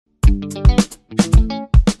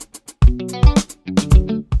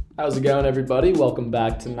How's it going, everybody? Welcome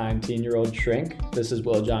back to 19-Year-Old Shrink. This is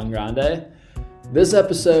Will John Grande. This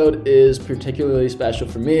episode is particularly special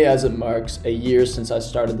for me as it marks a year since I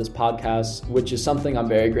started this podcast, which is something I'm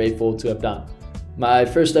very grateful to have done. My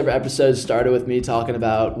first ever episode started with me talking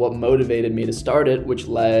about what motivated me to start it, which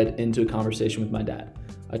led into a conversation with my dad.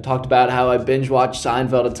 I talked about how I binge-watched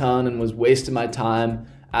Seinfeld a ton and was wasting my time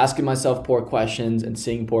asking myself poor questions and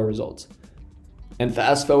seeing poor results. And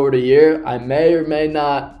fast forward a year, I may or may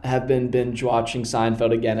not have been binge watching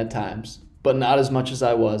Seinfeld again at times, but not as much as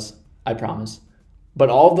I was, I promise.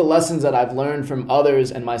 But all of the lessons that I've learned from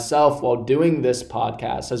others and myself while doing this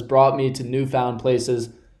podcast has brought me to newfound places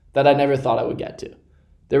that I never thought I would get to.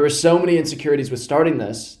 There were so many insecurities with starting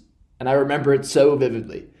this, and I remember it so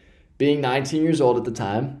vividly. Being 19 years old at the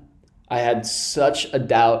time, I had such a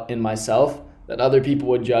doubt in myself that other people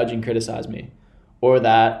would judge and criticize me, or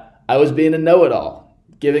that I was being a know-it-all,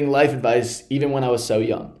 giving life advice even when I was so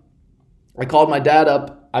young. I called my dad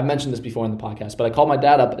up. I've mentioned this before in the podcast, but I called my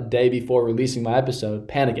dad up a day before releasing my episode,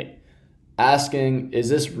 panicking, asking, is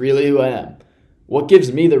this really who I am? What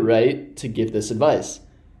gives me the right to give this advice?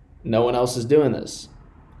 No one else is doing this.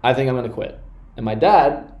 I think I'm going to quit. And my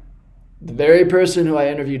dad, the very person who I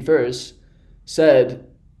interviewed first, said,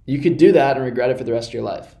 you could do that and regret it for the rest of your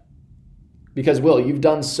life. Because, Will, you've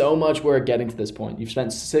done so much work getting to this point. You've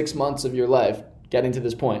spent 6 months of your life getting to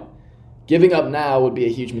this point. Giving up now would be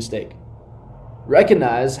a huge mistake.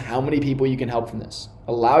 Recognize how many people you can help from this.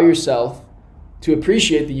 Allow yourself to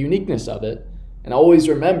appreciate the uniqueness of it, and always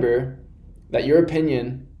remember that your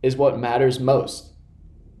opinion is what matters most.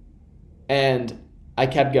 And I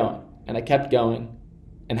kept going,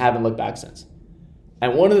 and haven't looked back since.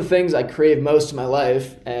 And one of the things I crave most in my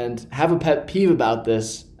life, and have a pet peeve about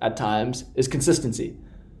this at times, is consistency.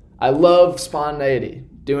 I love spontaneity,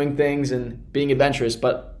 doing things and being adventurous,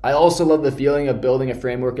 but I also love the feeling of building a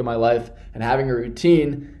framework in my life and having a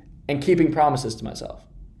routine and keeping promises to myself.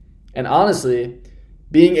 And honestly,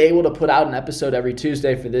 being able to put out an episode every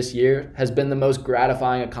Tuesday for this year has been the most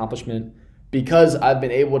gratifying accomplishment because I've been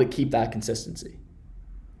able to keep that consistency.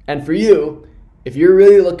 And for you, if you're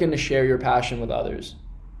really looking to share your passion with others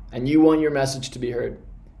and you want your message to be heard,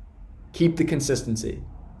 keep the consistency.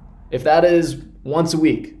 If that is once a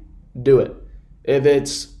week, do it. If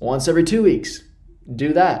it's once every 2 weeks,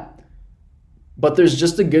 do that. But there's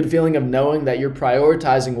just a good feeling of knowing that you're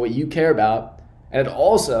prioritizing what you care about, and it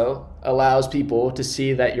also allows people to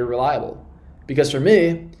see that you're reliable. Because for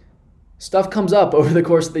me, stuff comes up over the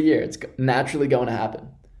course of the year. It's naturally going to happen.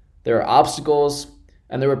 There are obstacles,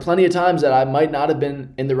 and there were plenty of times that I might not have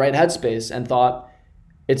been in the right headspace and thought,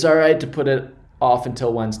 it's all right to put it off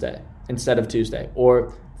until Wednesday instead of Tuesday,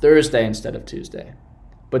 or Thursday instead of Tuesday.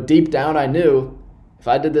 But deep down I knew if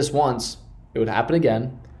I did this once, it would happen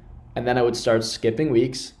again, and then I would start skipping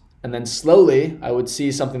weeks, and then slowly I would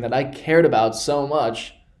see something that I cared about so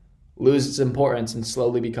much lose its importance and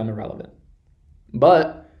slowly become irrelevant.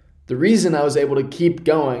 But the reason I was able to keep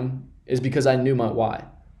going is because I knew my why.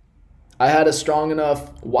 I had a strong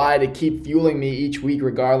enough why to keep fueling me each week,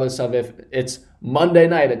 regardless of if it's Monday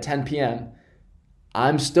night at 10 p.m.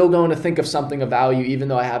 I'm still going to think of something of value even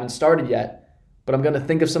though I haven't started yet, but I'm going to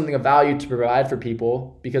think of something of value to provide for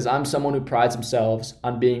people because I'm someone who prides themselves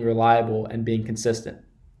on being reliable and being consistent.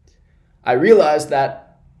 I realized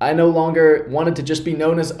that I no longer wanted to just be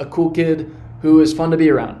known as a cool kid who is fun to be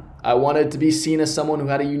around. I wanted to be seen as someone who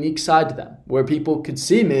had a unique side to them, where people could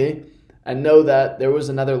see me and know that there was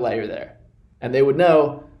another layer there. And they would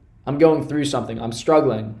know I'm going through something, I'm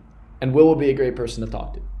struggling, and Will be a great person to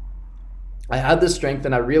talk to. I had this strength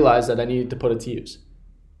and I realized that I needed to put it to use.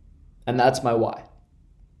 And that's my why.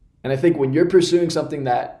 And I think when you're pursuing something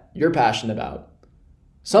that you're passionate about,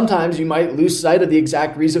 sometimes you might lose sight of the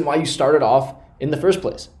exact reason why you started off in the first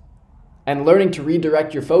place. And learning to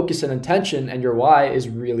redirect your focus and intention and your why is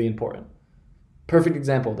really important. Perfect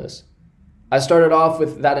example of this. I started off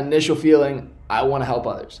with that initial feeling, I want to help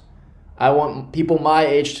others. I want people my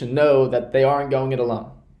age to know that they aren't going it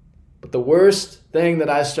alone. But the worst thing that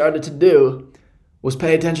I started to do was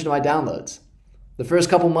pay attention to my downloads. The first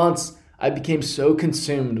couple months, I became so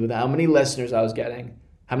consumed with how many listeners I was getting,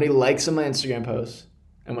 how many likes on my Instagram posts,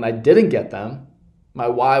 and when I didn't get them, my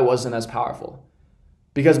why wasn't as powerful.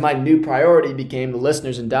 Because my new priority became the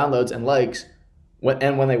listeners and downloads and likes,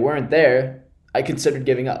 and when they weren't there, I considered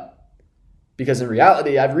giving up. Because in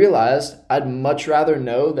reality, I've realized I'd much rather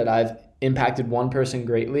know that I've impacted one person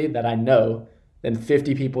greatly that I know than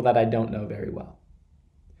 50 people that I don't know very well.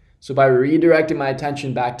 So by redirecting my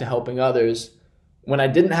attention back to helping others, when I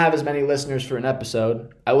didn't have as many listeners for an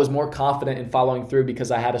episode, I was more confident in following through because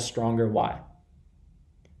I had a stronger why.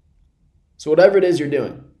 So whatever it is you're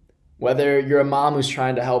doing, Whether you're a mom who's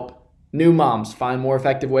trying to help new moms find more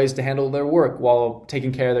effective ways to handle their work while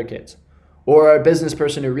taking care of their kids, or a business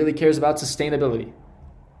person who really cares about sustainability,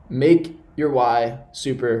 make your why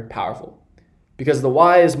super powerful. Because the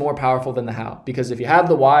why is more powerful than the how. Because if you have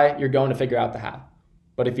the why, you're going to figure out the how.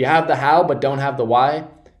 But if you have the how but don't have the why,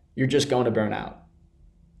 you're just going to burn out.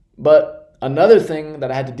 But another thing that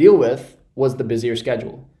I had to deal with was the busier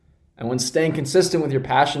schedule. And when staying consistent with your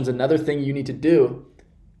passions, another thing you need to do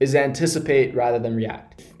is anticipate rather than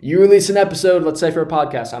react. You release an episode, let's say for a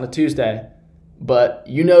podcast on a Tuesday, but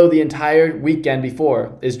you know the entire weekend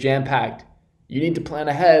before is jam-packed. You need to plan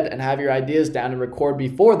ahead and have your ideas down and record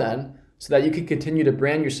before then so that you can continue to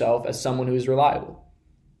brand yourself as someone who is reliable.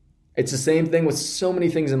 It's the same thing with so many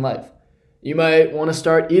things in life. You might want to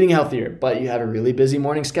start eating healthier, but you have a really busy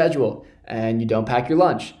morning schedule and you don't pack your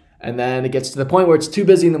lunch. And then it gets to the point where it's too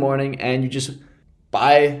busy in the morning and you just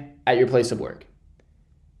buy at your place of work.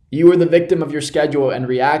 You were the victim of your schedule and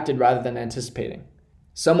reacted rather than anticipating.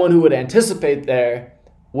 Someone who would anticipate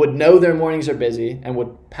would know their mornings are busy and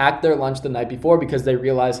would pack their lunch the night before because they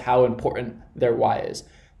realize how important their why is.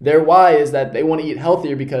 Their why is that they want to eat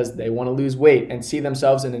healthier because they want to lose weight and see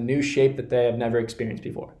themselves in a new shape that they have never experienced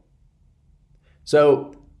before.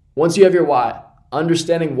 So once you have your why,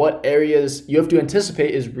 understanding what areas you have to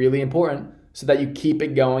anticipate is really important so that you keep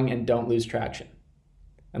it going and don't lose traction.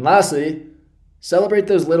 And lastly, celebrate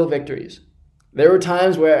those little victories. There were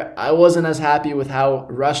times where I wasn't as happy with how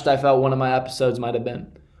rushed I felt one of my episodes might have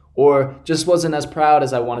been, or just wasn't as proud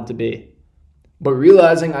as I wanted to be. But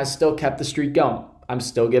realizing I still kept the streak going, I'm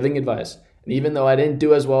still giving advice. And even though I didn't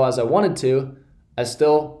do as well as I wanted to, I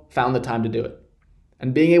still found the time to do it.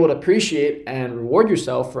 And being able to appreciate and reward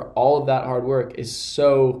yourself for all of that hard work is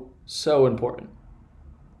so, so important.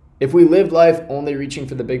 If we lived life only reaching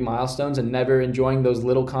for the big milestones and never enjoying those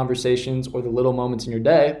little conversations or the little moments in your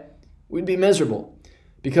day, we'd be miserable.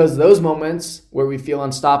 Because those moments where we feel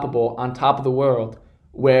unstoppable, on top of the world,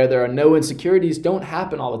 where there are no insecurities, don't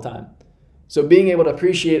happen all the time. So being able to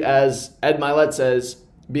appreciate, as Ed Mylett says,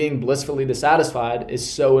 being blissfully dissatisfied is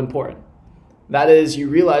so important. That is, you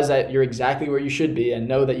realize that you're exactly where you should be and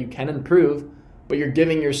know that you can improve, but you're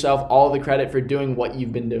giving yourself all the credit for doing what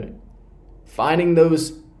you've been doing. Finding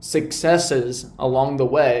those successes along the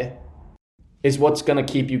way is what's going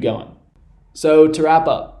to keep you going. So to wrap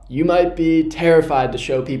up, you might be terrified to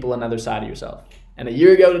show people another side of yourself. And a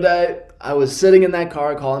year ago today, I was sitting in that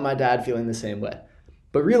car calling my dad feeling the same way.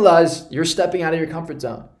 But realize you're stepping out of your comfort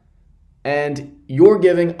zone and you're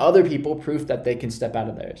giving other people proof that they can step out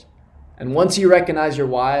of theirs. And once you recognize your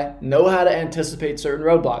why, know how to anticipate certain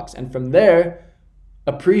roadblocks. And from there,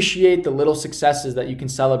 appreciate the little successes that you can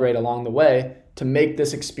celebrate along the way to make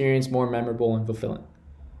this experience more memorable and fulfilling.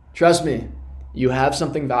 Trust me, you have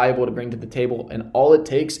something valuable to bring to the table, and all it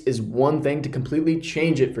takes is one thing to completely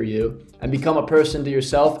change it for you and become a person to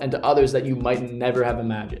yourself and to others that you might never have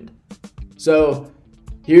imagined. So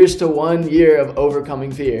here's to 1 year of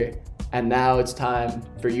overcoming fear, and now it's time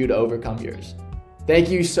for you to overcome yours. Thank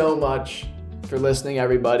you so much for listening,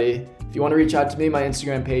 everybody. If you want to reach out to me, my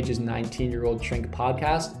Instagram page is 19-Year-Old Shrink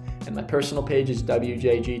Podcast, and my personal page is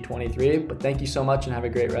WJG23. But thank you so much and have a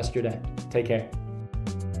great rest of your day. Take care.